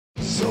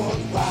sword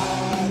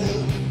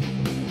rider,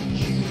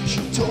 use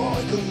your toy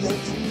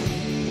collecting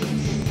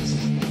reviews.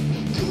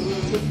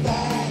 Good or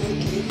bad or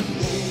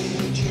giving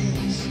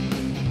legends,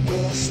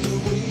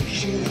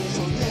 restoration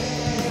for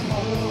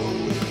memories.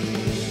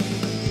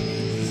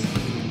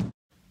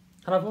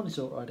 Hello everyone, it's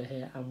Sword Rider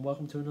here and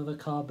welcome to another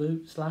car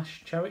boot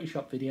 / charity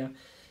shop video.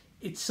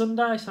 It's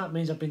Sunday, so that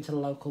means I've been to the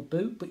local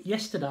boot, but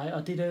yesterday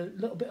I did a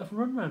little bit of a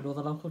run around all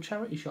the local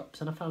charity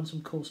shops and I found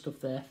some cool stuff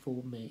there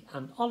for me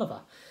and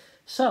Oliver.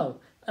 So,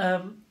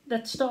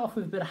 let's start off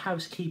with a bit of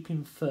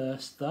housekeeping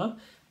first though.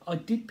 I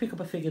did pick up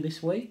a figure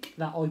this week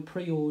that I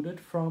pre-ordered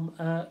from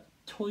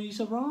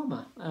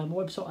Toys-R-Mama, a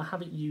website I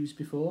haven't used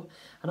before,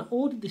 and I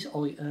ordered this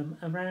item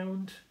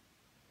around,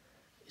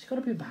 it's got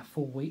to be about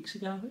 4 weeks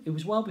ago. It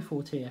was well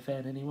before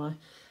TFN anyway.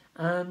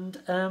 And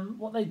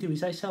what they do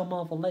is they sell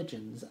Marvel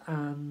Legends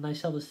and they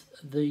sell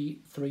the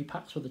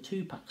 3-packs or the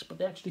 2-packs, but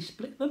they actually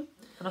split them.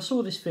 And I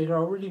saw this figure,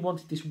 I really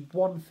wanted this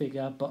one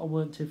figure, but I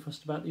weren't too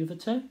fussed about the other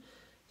two.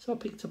 So I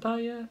picked up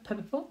a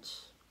Pepper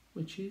Potts,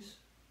 which is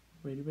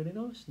really, really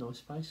nice. Nice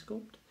face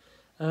sculpt.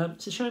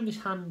 It's a shame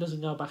this hand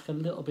doesn't go back a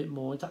little bit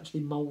more. It's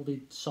actually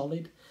moulded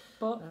solid,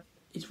 but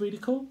it's really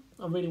cool.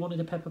 I really wanted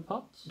a Pepper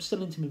Potts. I'm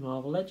still into my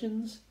Marvel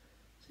Legends.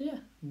 So yeah,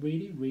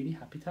 really, really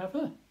happy to have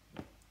her.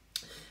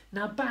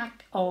 Now,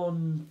 back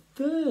on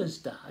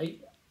Thursday,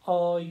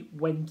 I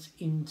went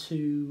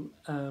into,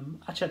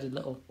 actually had a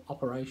little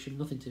operation,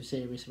 nothing too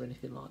serious or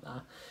anything like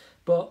that,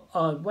 but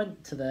I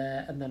went to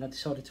there and then I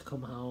decided to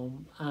come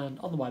home, and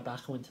on the way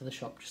back I went to the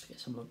shop just to get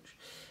some lunch.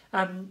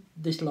 And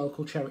this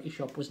local charity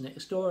shop was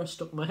next door. I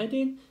stuck my head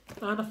in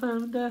and I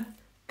found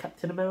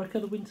Captain America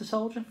the Winter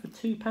Soldier for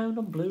 £2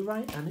 on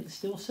Blu-ray, and it's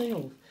still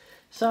sealed.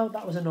 So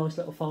that was a nice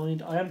little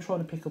find. I am trying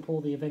to pick up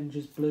all the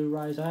Avengers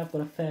Blu-rays. I have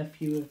got a fair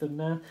few of them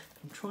now.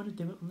 I'm trying to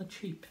do it on the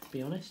cheap, to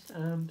be honest.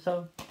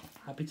 So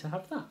happy to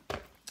have that.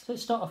 So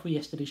let's start off with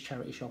yesterday's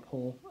charity shop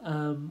haul,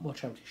 or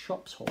charity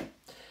shops haul.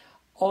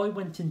 I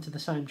went into the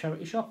same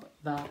charity shop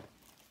that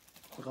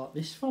I got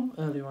this from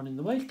earlier on in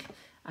the week,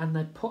 and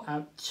they put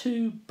out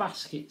 2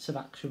 baskets of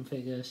action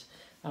figures.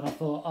 And I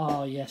thought,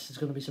 oh yes, there's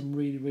going to be some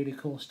really, really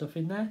cool stuff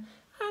in there.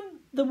 And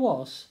there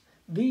was.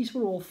 These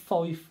were all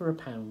 5 for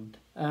 £1.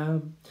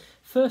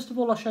 First of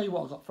all, I'll show you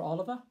what I got for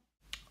Oliver.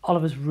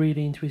 Oliver's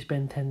really into his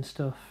Ben 10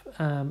 stuff,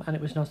 and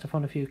it was nice to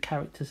find a few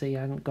characters he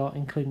hadn't got,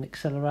 including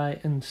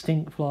Accelerate and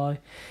Stinkfly.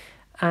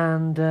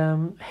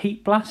 And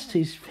Heat Blast,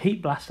 his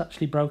Heat Blast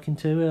actually broke in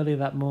 2 earlier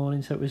that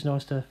morning, so it was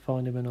nice to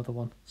find him another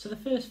one. So the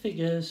first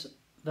figures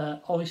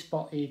that I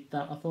spotted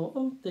that I thought,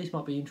 oh, these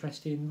might be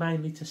interesting,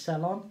 mainly to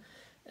sell on,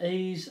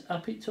 is I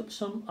picked up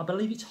some, I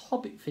believe it's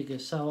Hobbit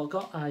figures. So I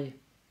got a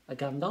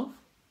Gandalf,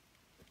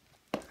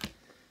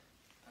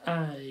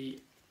 a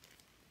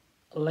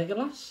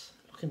Legolas,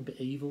 looking a bit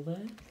evil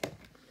there.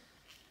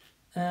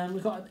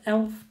 We've got an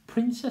elf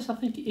princess, I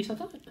think it is. Is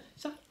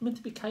that meant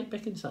to be Kate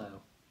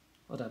Beckinsale?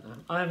 I don't know.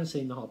 I haven't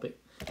seen The Hobbit.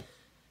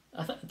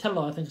 Tell a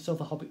lie, I think I saw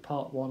The Hobbit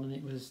Part 1 and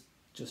it was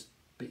just a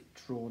bit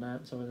drawn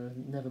out, so I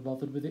never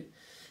bothered with it.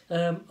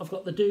 I've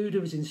got the dude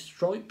who was in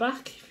Strike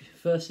Back,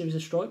 first series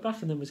of Strike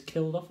Back, and then was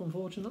killed off,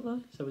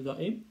 unfortunately. So we got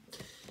him.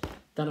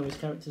 Don't know his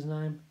character's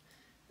name.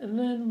 And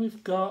then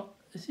we've got,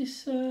 is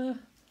this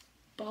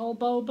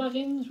Bilbo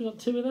Baggins? We've got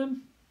 2 of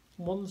them.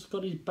 One's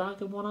got his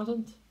bag and one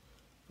hasn't.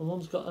 And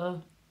one's got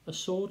a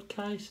sword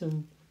case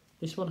and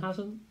this one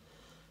hasn't.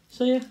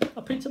 So yeah,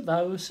 I picked up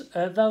those.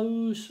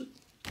 Those,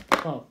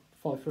 well,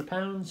 5 for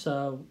 £1,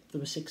 so there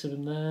were 6 of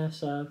them there.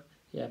 So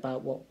yeah,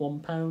 about what,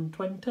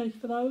 £1.20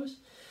 for those.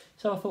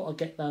 So I thought I'd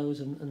get those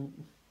and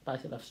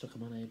basically I've stuck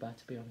them on eBay,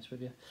 to be honest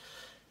with you.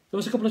 There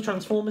was a couple of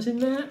Transformers in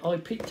there. I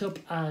picked up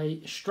a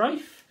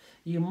Strafe.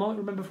 You might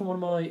remember from one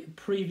of my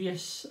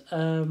previous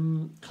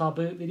car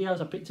boot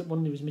videos, I picked up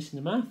one who was missing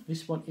the mouth.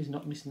 This one is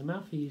not missing the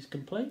mouth, he is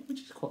complete,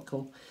 which is quite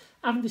cool.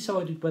 I haven't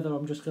decided whether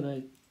I'm just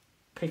going to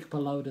pick up a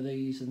load of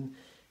these and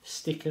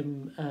stick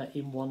them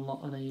in one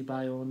lot on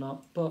eBay or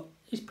not, but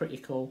it's pretty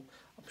cool.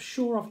 I'm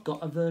sure I've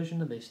got a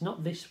version of this,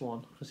 not this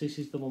one, because this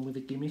is the one with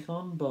the gimmick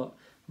on, but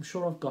I'm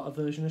sure I've got a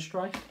version of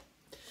Strafe.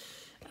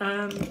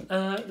 And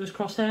there's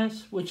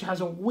Crosshairs, which has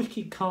a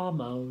wicked car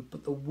mode,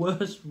 but the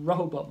worst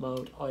robot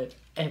mode I have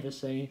ever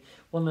seen.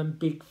 One of them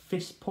big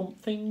fist pump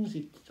things,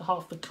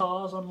 half the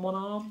car's on one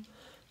arm.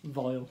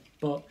 Vile,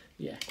 but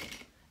yeah.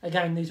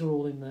 Again, these are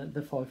all in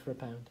the 5 for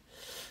 £1.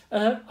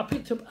 I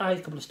picked up a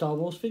couple of Star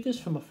Wars figures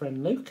from my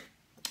friend Luke,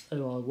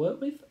 who I work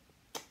with.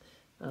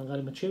 I got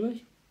him a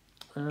Chewie,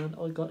 and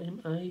I got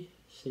him a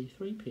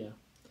C-3PO,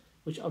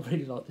 which I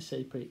really like. The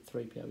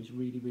C-3PO is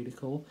really, really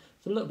cool.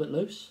 It's a little bit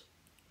loose,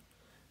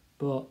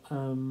 but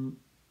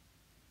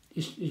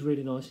it's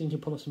really nice. You can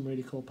pull off some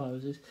really cool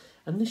poses.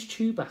 And this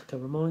Chewbacca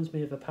reminds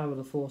me of a Power of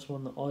the Force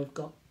one that I've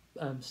got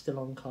still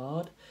on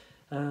card.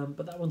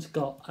 But that one's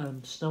got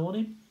snow on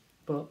him.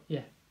 But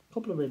yeah, a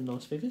couple of really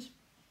nice figures.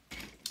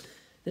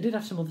 They did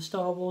have some other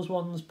Star Wars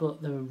ones,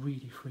 but they were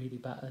really, really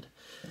battered.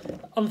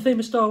 On the theme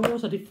of Star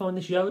Wars, I did find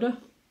this Yoda.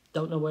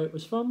 Don't know where it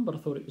was from, but I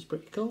thought it was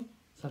pretty cool.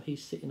 So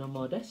he's sitting on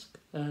my desk.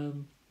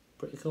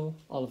 pretty cool.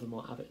 Oliver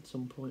might have it at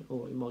some point,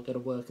 or he might go to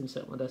work and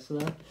sit at my desk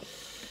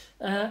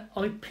there.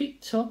 I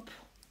picked up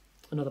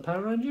another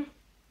Power Ranger,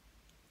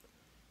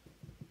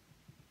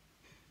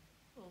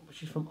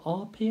 which is from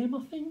RPM,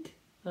 I think.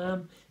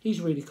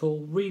 He's really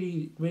cool.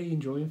 Really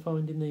enjoying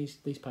finding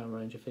these Power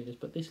Ranger figures,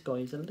 but this guy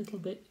is a little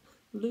bit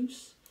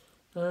loose.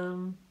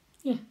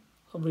 Yeah,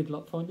 I really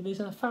like finding these,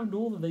 and I found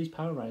all of these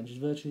Power Rangers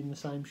virtually in the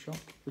same shop,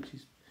 which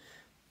is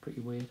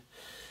pretty weird.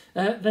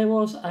 There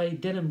was a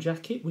denim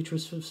jacket, which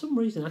was for some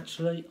reason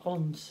actually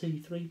on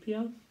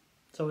C-3PO.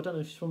 So I don't know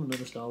if it's from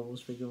another Star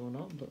Wars figure or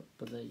not,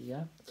 but there you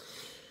go.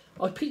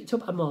 I picked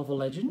up a Marvel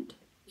Legend.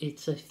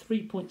 It's a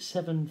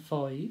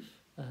 3.75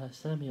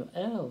 Samuel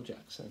L.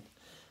 Jackson.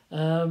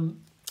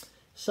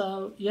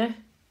 So yeah,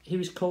 he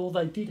was cool.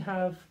 They did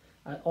have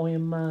an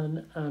Iron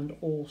Man and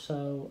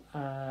also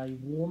a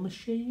War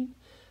Machine,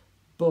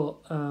 but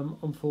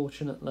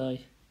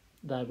unfortunately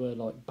they were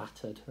like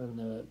battered and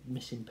they were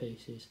missing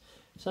pieces.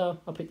 So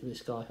I picked up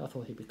this guy. I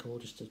thought he'd be cool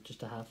just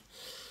to have.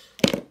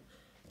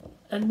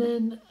 And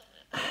then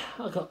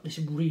I got this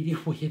really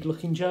weird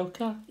looking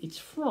Joker. It's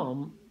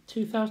from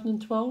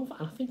 2012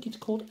 and I think it's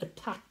called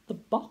Attack the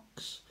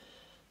Box.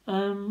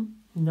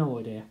 No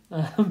idea.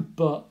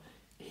 But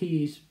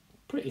he's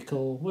pretty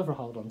cool. Whether I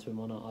hold on to him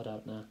or not, I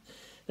don't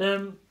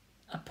know.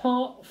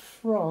 Apart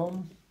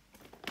from,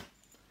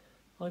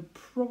 I'd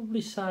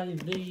probably say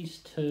these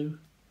two,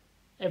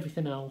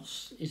 everything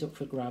else is up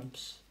for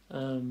grabs.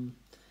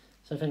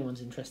 So if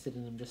anyone's interested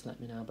in them, just let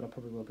me know, but I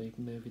probably will be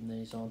moving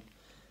these on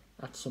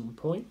at some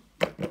point.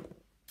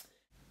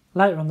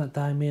 Later on that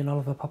day, me and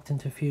Oliver popped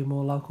into a few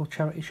more local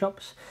charity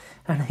shops,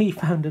 and he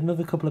found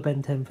another couple of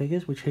Ben 10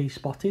 figures, which he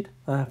spotted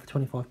for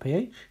 25p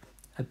each.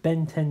 A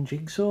Ben 10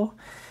 Jigsaw,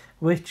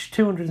 which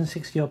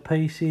 260 odd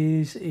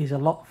pieces is a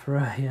lot for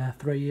a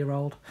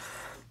 3-year-old.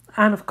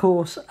 And of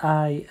course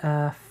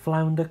a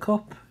Flounder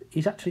Cup.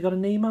 He's actually got a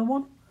Nemo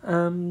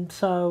one,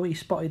 so he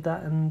spotted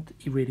that and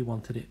he really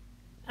wanted it.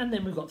 And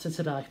then we got to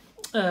today.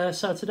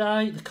 So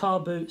today the car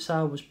boot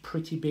sale was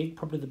pretty big,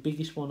 probably the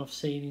biggest one I've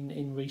seen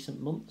in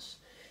recent months.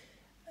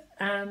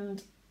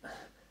 And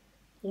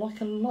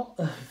like a lot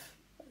of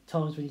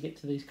times when you get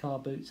to these car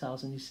boot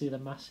sales and you see they're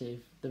massive,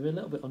 they're a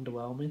little bit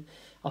underwhelming.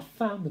 I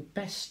found the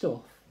best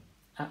stuff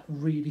at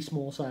really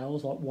small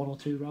sales, like 1 or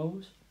 2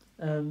 rows.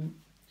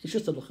 It's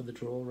just a look of the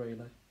draw,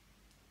 really.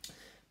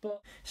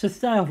 So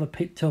today I've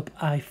picked up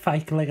a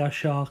fake Lego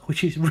shark,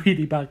 which is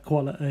really bad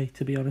quality,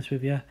 to be honest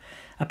with you.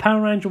 A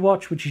Power Ranger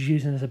watch, which is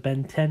using as a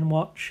Ben 10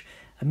 watch.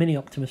 A mini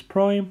Optimus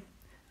Prime.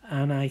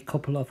 And a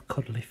couple of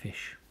cuddly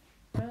fish.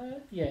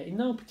 Yeah, in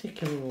no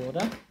particular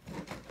order.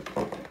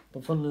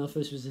 But funnily enough,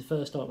 this was the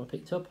first item I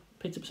picked up.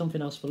 Picked up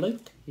something else for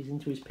Luke. He's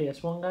into his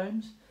PS1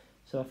 games.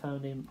 So I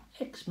found him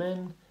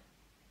X-Men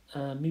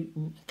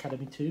Mutant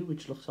Academy 2,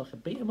 which looks like a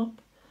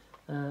beat-em-up.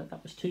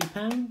 That was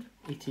 £2.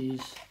 It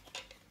is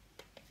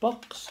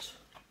boxed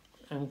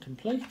and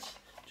complete.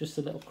 Just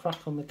a little crack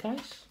on the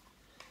case.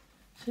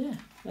 So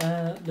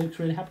yeah, Luke's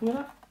really happy with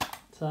that.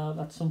 So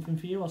that's something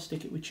for you. I'll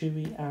stick it with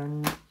Chewie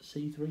and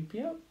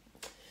C-3PO.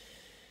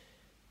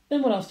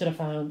 Then what else did I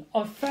find?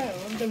 I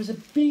found there was a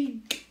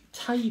big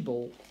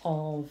table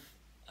of,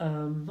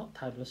 not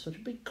table as such, a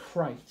big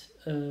crate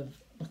of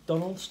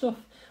McDonald's stuff.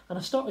 And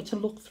I started to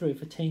look through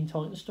for Teen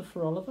Titans stuff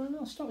for Oliver, and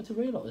I started to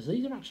realise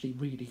these are actually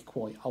really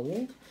quite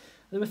old.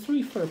 There were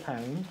 3 for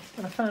 £1,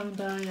 and I found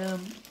a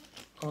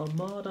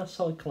Armada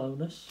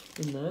Cyclonus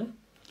in there,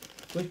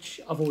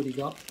 which I've already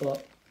got,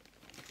 but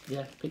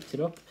yeah, picked it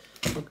up.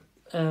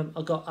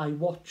 I got a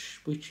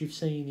watch, which you've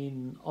seen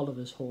in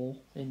Oliver's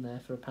haul, in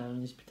there for £1.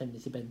 He's pretending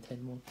it's a Ben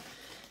 10 one.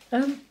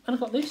 And I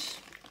got this.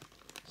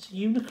 It's a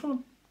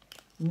Unicron.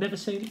 Never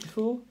seen it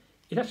before.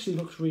 It actually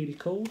looks really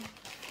cool.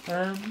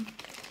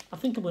 I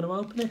think I'm going to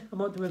open it. I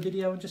might do a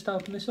video and just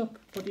open this up.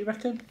 What do you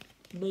reckon?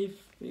 Leave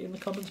it in the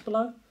comments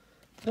below.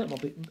 That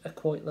might be a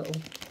quite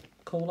little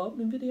cool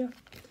opening video.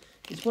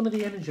 It's one of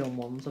the Energon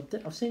ones.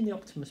 I've seen the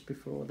Optimus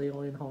before, the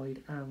Ironhide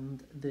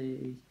and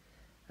the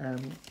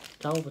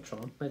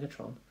Galvatron,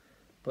 Megatron,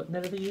 but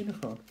never the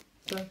Unicron.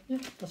 So yeah,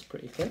 that's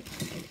pretty cool.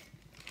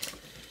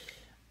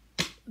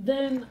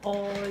 Then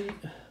I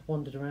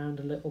wandered around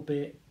a little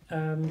bit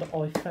and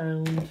I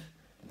found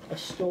a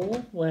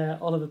store where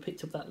Oliver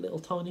picked up that little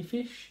tiny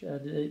fish.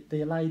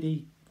 The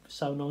lady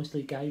so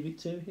nicely gave it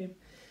to him.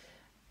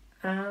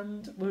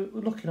 And we're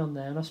looking on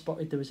there and I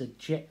spotted there was a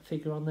jet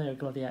figure on there, a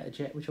Gladiator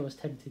jet, which I was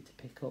tempted to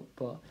pick up.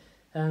 But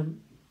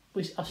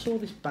I saw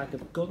this bag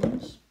of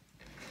guns.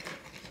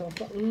 So I've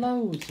got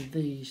loads of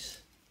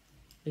these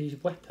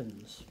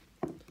weapons.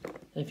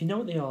 And if you know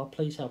what they are,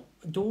 please help.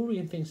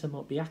 Dorian thinks they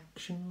might be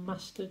Action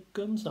Master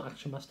guns, not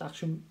Action Master,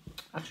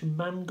 Action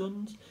Man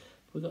guns.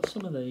 We've got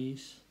some of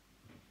these.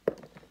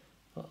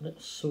 Got a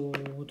little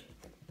sword,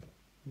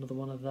 another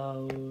one of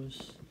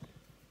those,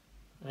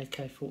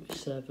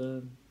 AK-47,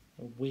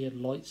 a weird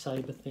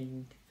lightsaber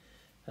thing.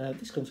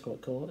 This gun's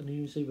quite cool, an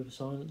Uzi with a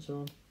silencer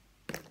on,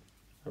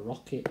 a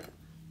rocket,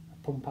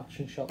 a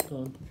pump-action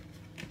shotgun,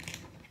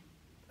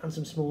 and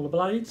some smaller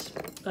blades.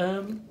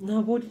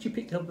 Now, why did you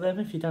pick up them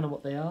if you don't know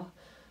what they are?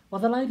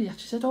 Well, the lady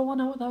actually said, "Oh, I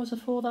know what those are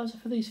for. Those are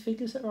for these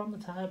figures that are on the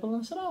table."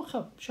 And I said, "Oh,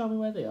 come, show me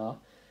where they are."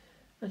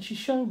 And she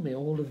showed me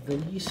all of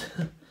these.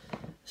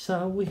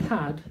 So we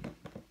had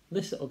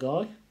this little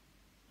guy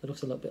that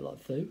looks a little bit like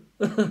Fu.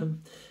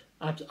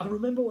 I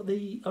remember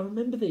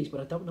these,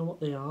 but I don't know what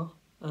they are.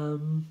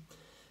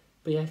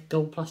 But yeah,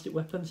 gold plastic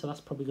weapon, so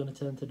that's probably going to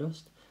turn to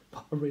dust.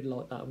 But I really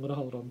like that. I'm going to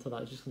hold on to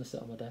that. It's just going to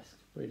sit on my desk.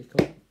 Really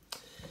cool.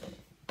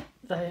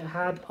 They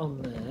had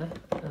on there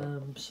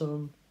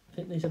some, I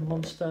think these are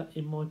Monster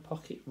in My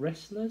Pocket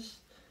wrestlers.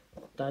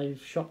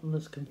 Dave Shotton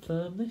has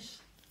confirmed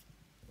this.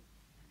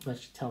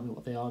 Actually, tell me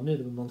what they are. I knew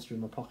they were Monster in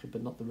My Pocket,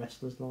 but not the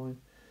wrestlers line.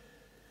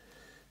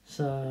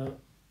 So,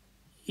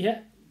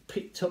 yeah,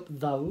 picked up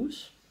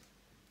those.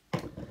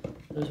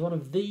 There's one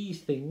of these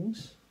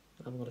things.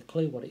 I haven't got a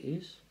clue what it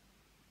is.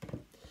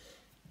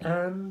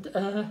 And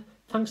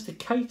thanks to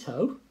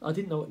Kato, I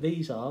didn't know what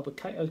these are, but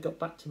Kato's got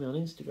back to me on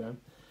Instagram.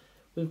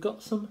 We've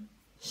got some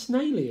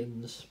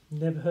Snailians.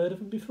 Never heard of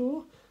them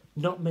before.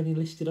 Not many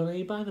listed on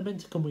eBay. They're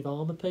meant to come with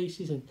armour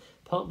pieces, and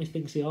part of me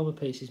thinks the armour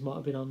pieces might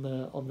have been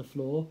on the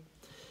floor.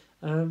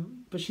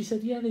 But she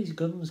said, yeah, these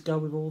guns go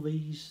with all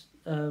these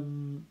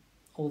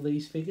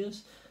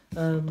figures.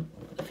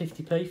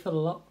 50p for a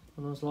lot,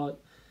 and I was like,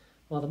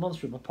 well, the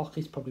Monster in My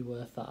Pocket's probably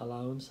worth that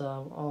alone,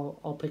 so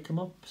I'll pick them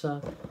up.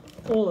 So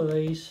all of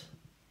these,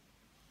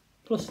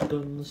 plus the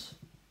guns,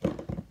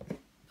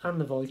 and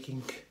the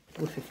Viking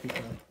were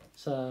 50p.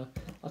 So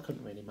I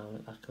couldn't really moan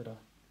at that, could I?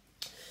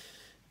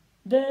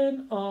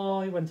 Then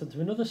I went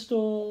onto another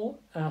store.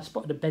 I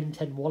spotted a Ben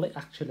 10 wallet,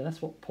 actually.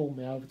 That's what pulled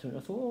me over to it.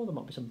 I thought, oh, there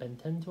might be some Ben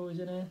 10 toys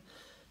in here.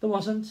 There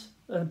wasn't.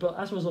 But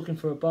as I was looking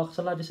for a box,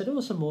 a lady said, oh,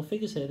 some more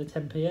figures here, they're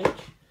 10p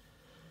each.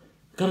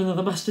 Got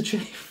another Master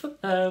Chief.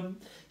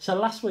 So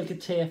last week at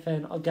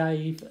TFN, I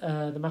gave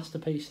the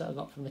masterpiece that I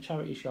got from the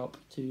charity shop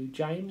to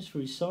James for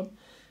his son,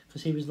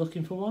 because he was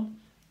looking for one.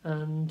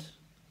 And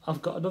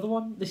I've got another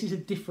one. This is a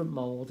different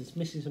mould. It's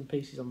missing some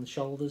pieces on the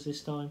shoulders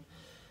this time.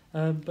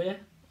 But yeah,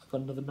 I've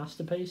got another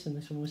masterpiece, and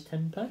this one was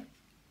 10p.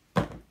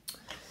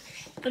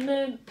 And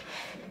then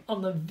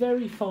on the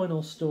very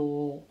final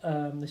stall,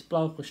 this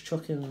bloke was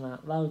chucking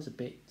out loads of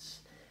bits.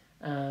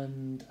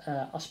 And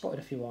I spotted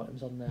a few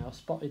items on there. I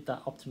spotted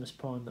that Optimus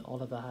Prime that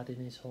Oliver had in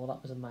his haul.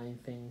 That was a main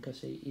thing,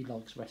 because he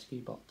likes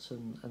rescue bots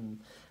and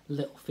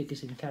little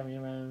figures he can carry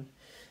around.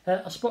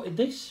 I spotted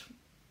this,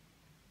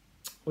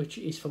 which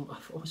is from, I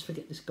always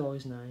forget this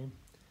guy's name,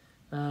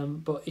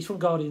 but he's from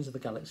Guardians of the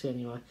Galaxy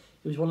anyway.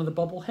 It was one of the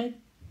bobblehead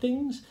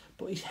things,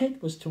 but his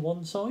head was to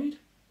one side.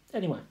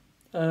 Anyway,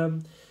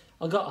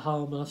 I got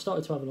home and I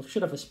started to have a look.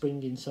 Should have a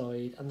spring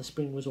inside, and the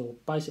spring was all,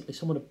 basically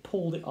someone had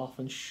pulled it off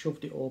and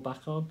shoved it all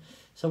back on.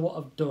 So what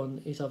I've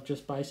done is I've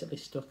just basically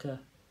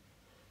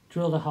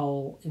drilled a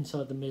hole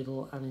inside the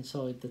middle and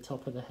inside the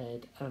top of the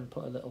head, and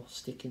put a little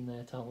stick in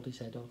there to hold his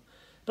head up.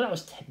 But that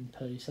was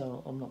 10p,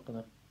 so I'm not going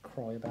to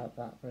cry about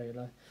that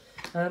really.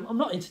 I'm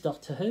not into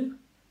Doctor Who,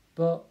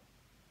 but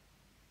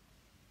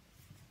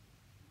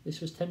this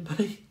was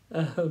 10p.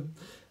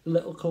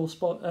 Little cool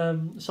spot,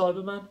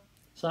 Cyberman.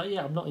 So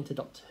yeah, I'm not into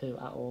Doctor Who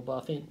at all, but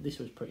I think this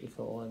was pretty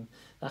cool, and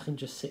that can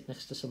just sit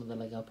next to some of the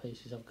Lego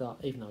pieces I've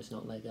got, even though it's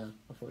not Lego.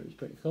 I thought it was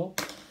pretty cool.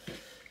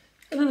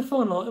 And then the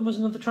final item was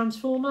another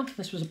Transformer.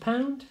 This was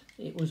 £1.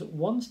 It was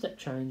One Step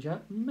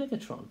Changer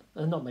Megatron.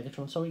 Not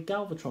Megatron, sorry,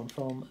 Galvatron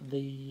from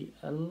the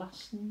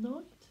Last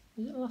Night?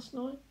 Is it Last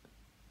Night?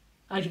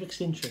 Age of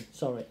Extinction,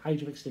 sorry,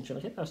 Age of Extinction.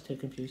 I get those two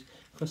confused,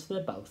 because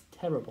they're both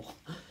terrible.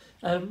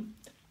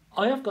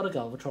 I have got a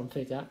Galvatron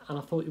figure, and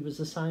I thought it was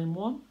the same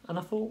one, and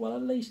I thought, well,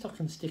 at least I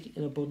can stick it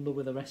in a bundle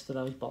with the rest of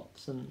those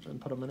bots and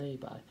put them on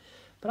eBay.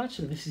 But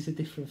actually, this is a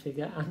different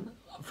figure, and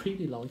I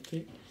really like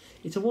it.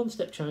 It's a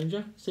one-step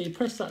changer, so you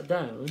press that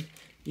down,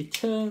 you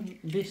turn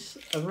this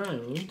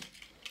around,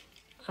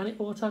 and it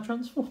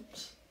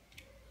auto-transforms.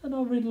 And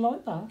I really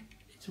like that.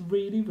 It's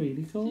really,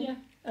 really cool. Yeah.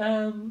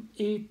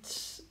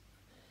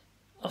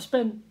 I've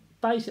spent,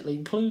 basically,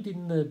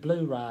 including the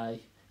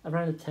Blu-ray,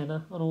 around a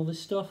tenner on all this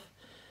stuff.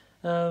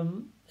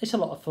 It's a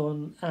lot of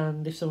fun,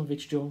 and if some of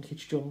it's junk,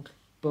 it's junk.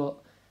 But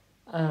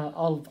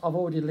I've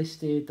already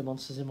listed the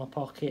Monsters in My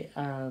Pocket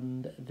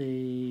and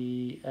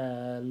the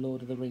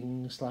Lord of the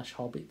Rings /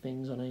 Hobbit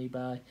things on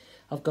eBay.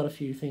 I've got a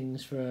few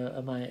things for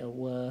a mate at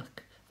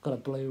work. I've got a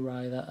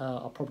Blu-ray that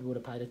I probably would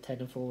have paid a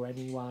tenner for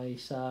anyway.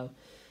 So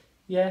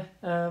yeah,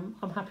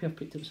 I'm happy I've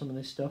picked up some of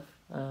this stuff.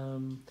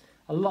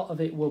 A lot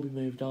of it will be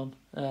moved on.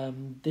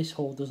 This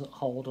haul doesn't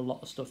hold a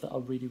lot of stuff that I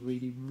really,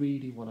 really,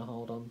 really want to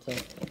hold on to.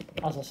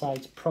 As I say,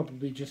 it's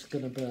probably just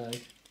going to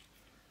be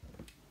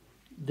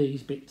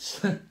these bits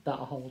that I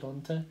hold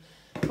on to.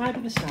 Maybe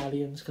the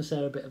Snailians, because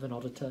they're a bit of an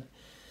oddity.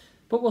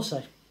 But we'll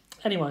see.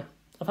 Anyway,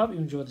 I hope you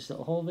enjoyed this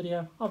little haul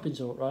video. I've been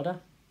Zort Rider.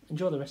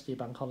 Enjoy the rest of your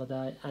bank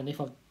holiday. And if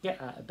I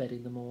get out of bed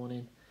in the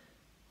morning,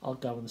 I'll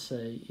go and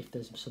see if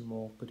there's some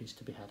more goodies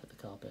to be had at the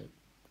car boot.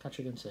 Catch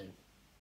you again soon.